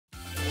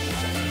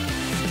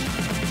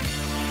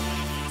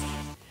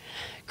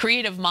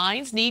Creative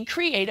minds need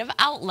creative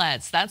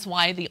outlets. That's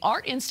why the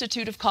Art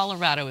Institute of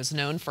Colorado is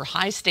known for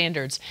high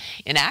standards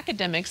in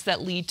academics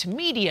that lead to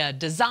media,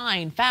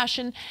 design,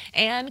 fashion,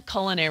 and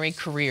culinary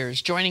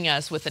careers. Joining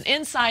us with an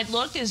inside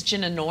look is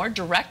Jenna Noor,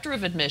 Director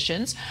of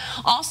Admissions.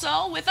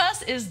 Also with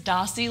us is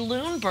Dossie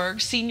Lundberg,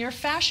 Senior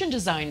Fashion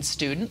Design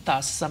student,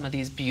 thus some of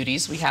these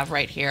beauties we have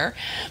right here.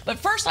 But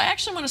first, I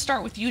actually want to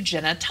start with you,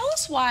 Jenna. Tell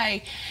us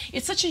why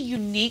it's such a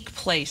unique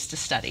place to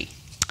study.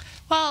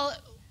 Well,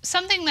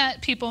 something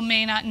that people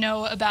may not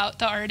know about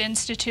the Art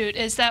Institute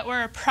is that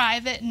we're a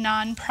private,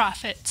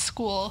 nonprofit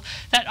school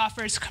that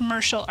offers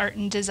commercial art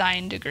and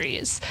design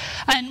degrees.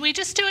 And we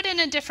just do it in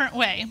a different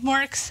way,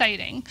 more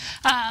exciting.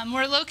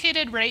 We're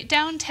located right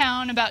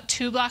downtown, about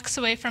 2 blocks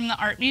away from the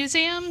Art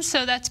Museum,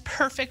 so that's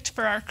perfect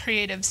for our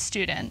creative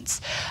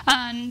students.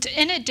 And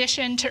in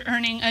addition to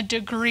earning a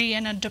degree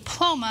and a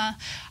diploma,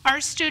 our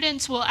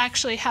students will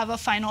actually have a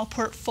final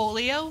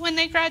portfolio when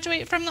they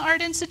graduate from the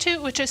Art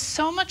Institute, which is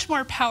so much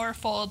more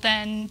powerful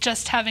than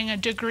just having a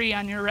degree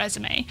on your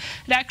resume.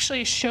 It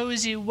actually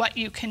shows you what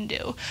you can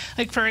do.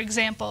 Like, for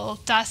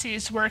example,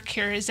 Dossie's work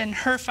here is in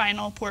her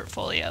final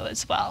portfolio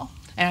as well.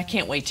 And I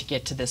can't wait to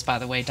get to this, by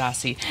the way,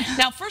 Dossie.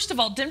 Now, first of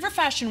all, Denver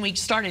Fashion Week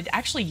started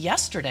actually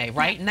yesterday,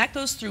 right? And that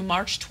goes through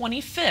March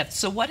 25th.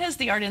 So what has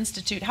the Art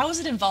Institute, how is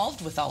it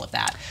involved with all of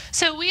that?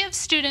 So we have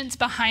students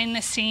behind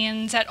the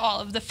scenes at all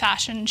of the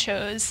fashion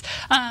shows.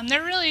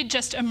 They're really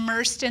just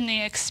immersed in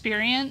the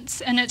experience,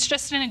 and it's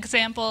just an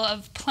example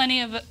of plenty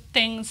of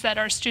things that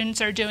our students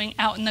are doing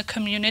out in the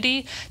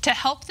community to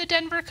help the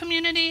Denver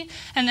community,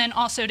 and then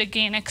also to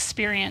gain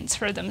experience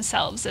for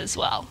themselves as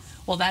well.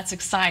 Well, that's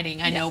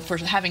exciting, I know, for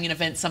having an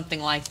event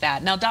something like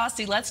that. Now,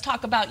 Dossie, let's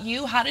talk about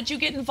you. How did you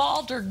get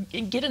involved or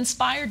get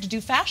inspired to do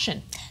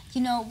fashion? You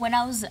know, when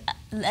I was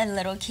a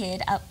little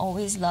kid, I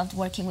always loved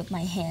working with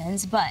my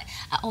hands, but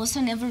I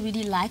also never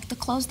really liked the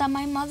clothes that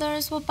my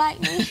mothers would buy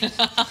me.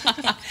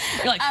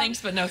 You're like,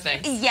 thanks, but no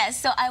thanks. Yes,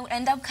 so I would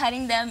end up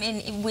cutting them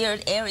in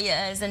weird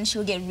areas, and she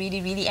would get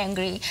really, really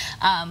angry.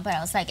 But I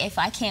was like, if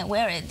I can't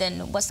wear it,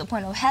 then what's the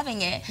point of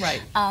having it?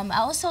 Right. I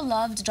also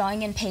loved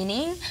drawing and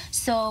painting.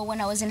 So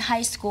when I was in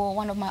high school,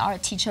 one of my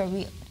art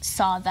teachers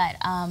saw that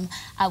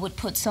I would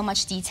put so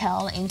much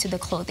detail into the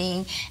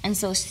clothing, and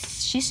so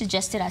she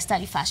suggested I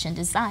study fashion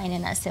design,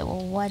 and I said,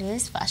 well, what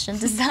is fashion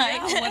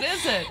design? Yeah, what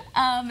is it?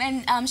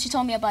 And she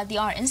told me about the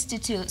Art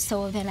Institute,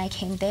 so then I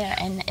came there,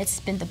 and it's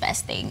been the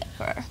best thing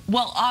ever.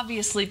 Well,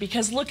 obviously,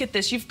 because look at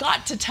this, you've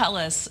got to tell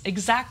us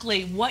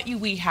exactly what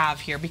we have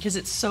here, because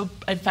it's so,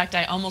 in fact,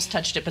 I almost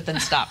touched it, but then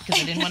stopped,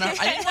 because I didn't want to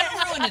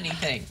ruin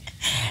anything.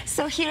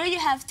 So here you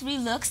have 3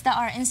 looks that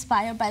are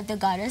inspired by the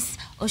goddess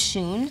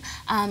Oshun.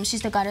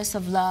 She's the goddess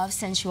of love,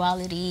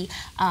 sensuality,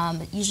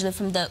 usually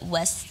from the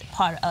west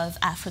part of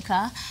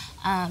Africa.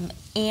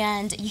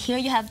 And here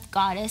you have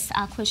goddess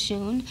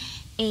Aquashun,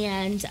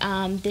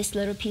 and this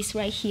little piece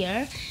right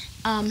here,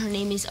 her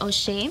name is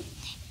Oshe.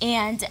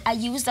 And I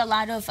used a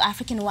lot of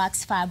African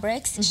wax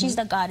fabrics. She's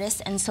the goddess,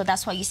 and so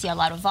that's why you see a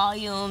lot of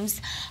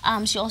volumes.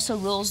 She also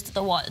rules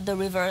the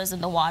rivers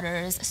and the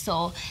waters,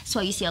 so that's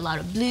why you see a lot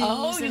of blues.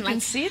 Oh, you can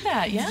see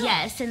that, yeah.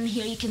 Yes, and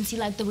here you can see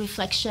like the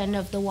reflection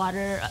of the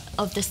water,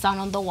 of the sun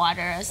on the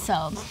water.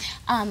 So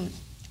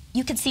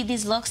you can see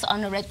these looks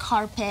on a red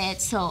carpet.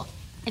 So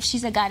if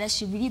she's a goddess,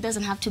 she really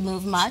doesn't have to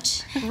move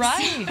much.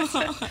 Right.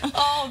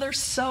 Oh, they're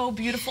so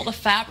beautiful. The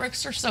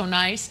fabrics are so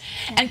nice.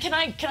 And can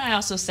I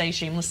also say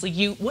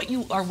shamelessly, what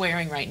you are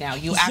wearing right now,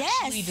 you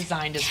actually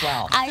designed as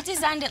well. I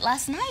designed it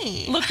last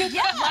night. Look at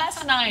that,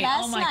 last night.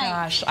 Oh my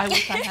gosh, I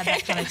wish I had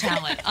that kind of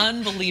talent.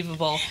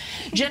 Unbelievable.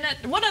 Jenna,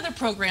 what other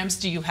programs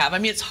do you have? I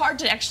mean, it's hard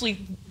to actually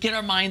get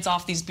our minds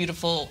off these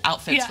beautiful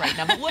outfits right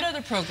now, but what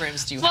other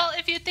programs do you have? Well,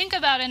 if you think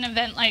about an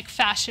event like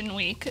Fashion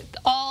Week,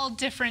 all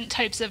different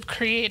types of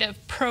creative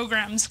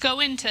programs go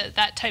into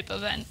that type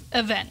of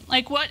event.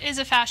 Like, what is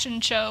a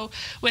fashion show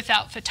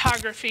without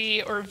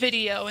photography or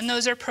video? And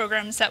those are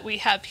programs that we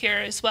have here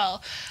as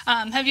well.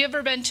 Have you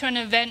ever been to an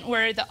event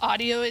where the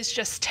audio is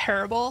just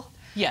terrible?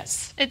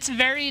 Yes. It's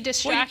very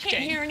distracting.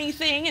 Well, you can't hear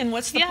anything, and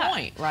what's the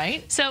point,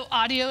 right? So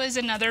audio is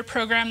another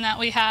program that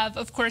we have.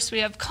 Of course, we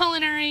have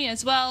culinary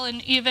as well,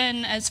 and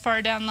even as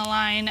far down the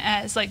line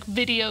as like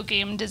video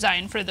game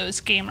design for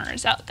those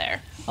gamers out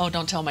there. Oh,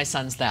 don't tell my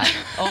sons that.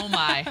 Oh,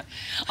 my.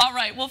 All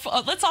right. Well,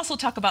 let's also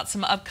talk about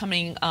some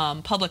upcoming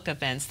public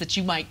events that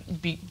you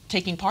might be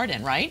taking part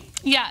in, right?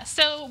 Yeah.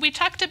 So we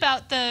talked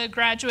about the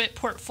graduate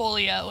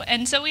portfolio.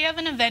 And so we have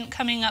an event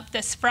coming up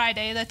this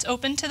Friday that's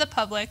open to the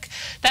public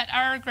that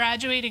our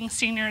graduating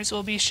seniors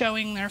will be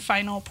showing their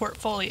final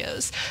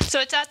portfolios. So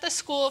it's at the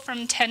school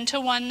from 10 to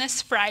 1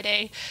 this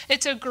Friday.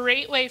 It's a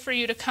great way for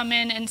you to come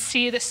in and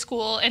see the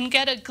school and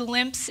get a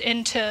glimpse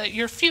into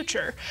your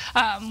future,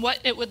 what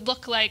it would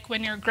look like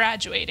when you're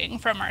graduating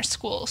from our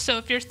school. So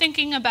if you're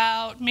thinking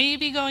about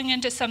maybe going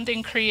into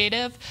something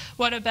creative,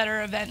 what a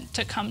better event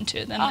to come to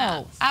than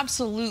that. Oh,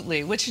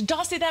 absolutely. Which,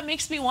 Dossie, that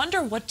makes me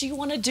wonder, what do you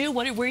want to do?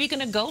 Where are you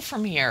going to go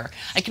from here?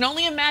 I can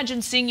only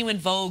imagine seeing you in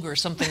Vogue or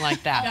something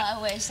like that. No,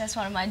 I wish. That's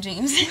one of my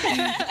dreams.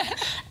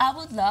 I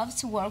would love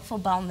to work for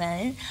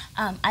Balmain.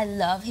 I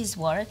love his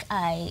work.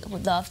 I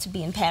would love to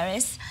be in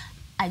Paris.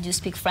 I do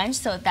speak French,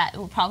 so that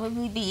will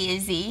probably be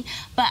easy.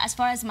 But as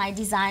far as my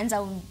designs,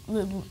 I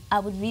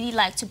would really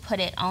like to put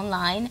it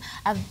online.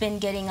 I've been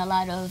getting a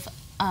lot of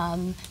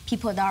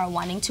people that are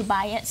wanting to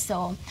buy it,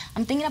 so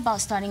I'm thinking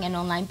about starting an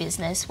online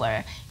business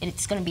where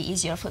it's going to be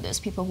easier for those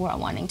people who are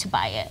wanting to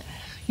buy it.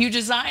 You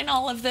design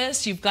all of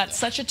this, you've got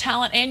such a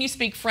talent, and you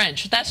speak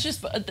French. That's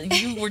just,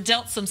 you were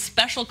dealt some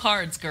special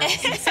cards, girls,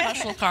 some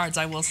special cards,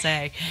 I will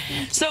say.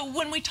 So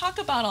when we talk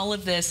about all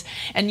of this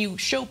and you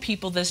show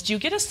people this, do you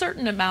get a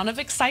certain amount of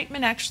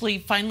excitement actually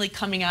finally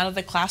coming out of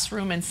the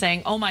classroom and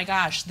saying, oh my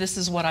gosh, this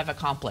is what I've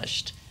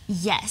accomplished?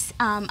 Yes.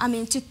 I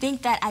mean, to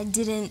think that I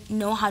didn't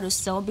know how to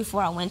sew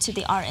before I went to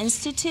the Art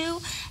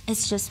Institute,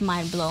 it's just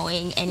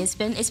mind-blowing. And it's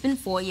been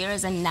 4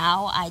 years, and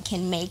now I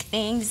can make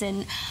things.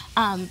 And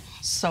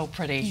so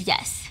pretty.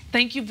 Yes.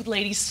 Thank you,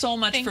 ladies, so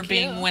much for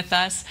being with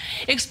us.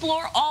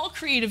 Explore all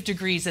creative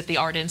degrees at the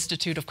Art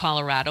Institute of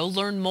Colorado.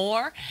 Learn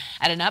more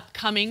at an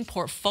upcoming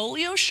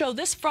portfolio show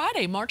this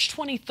Friday, March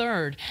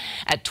 23rd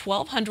at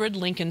 1200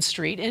 Lincoln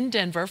Street in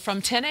Denver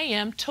from 10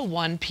 a.m. to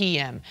 1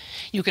 p.m.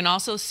 You can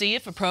also see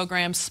if a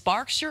program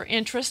sparks your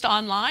interest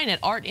online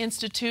at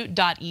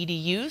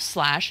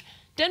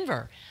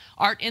artinstitute.edu/Denver.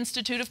 Art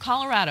Institute of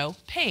Colorado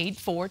paid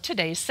for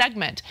today's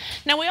segment.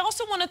 Now, we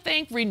also want to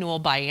thank Renewal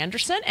by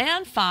Andersen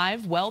and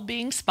 5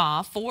 Wellbeing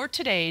Spa for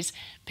today's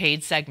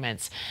paid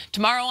segments.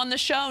 Tomorrow on the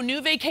show,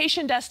 new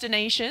vacation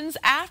destinations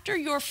after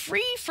you're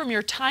free from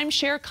your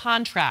timeshare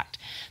contract.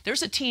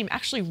 There's a team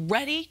actually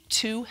ready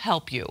to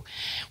help you.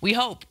 We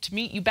hope to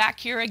meet you back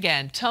here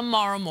again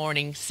tomorrow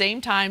morning,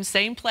 same time,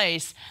 same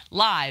place,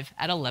 live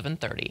at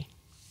 11:30.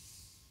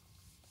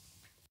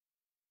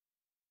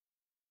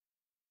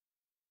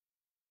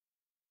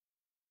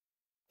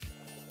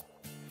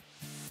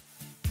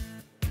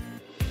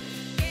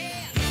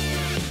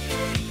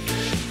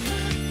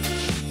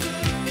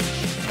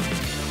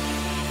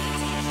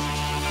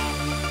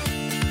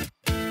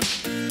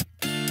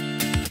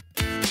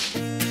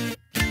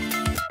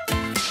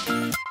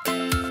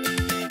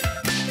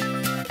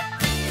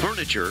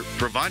 Furniture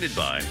provided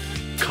by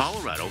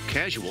Colorado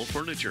Casual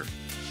Furniture.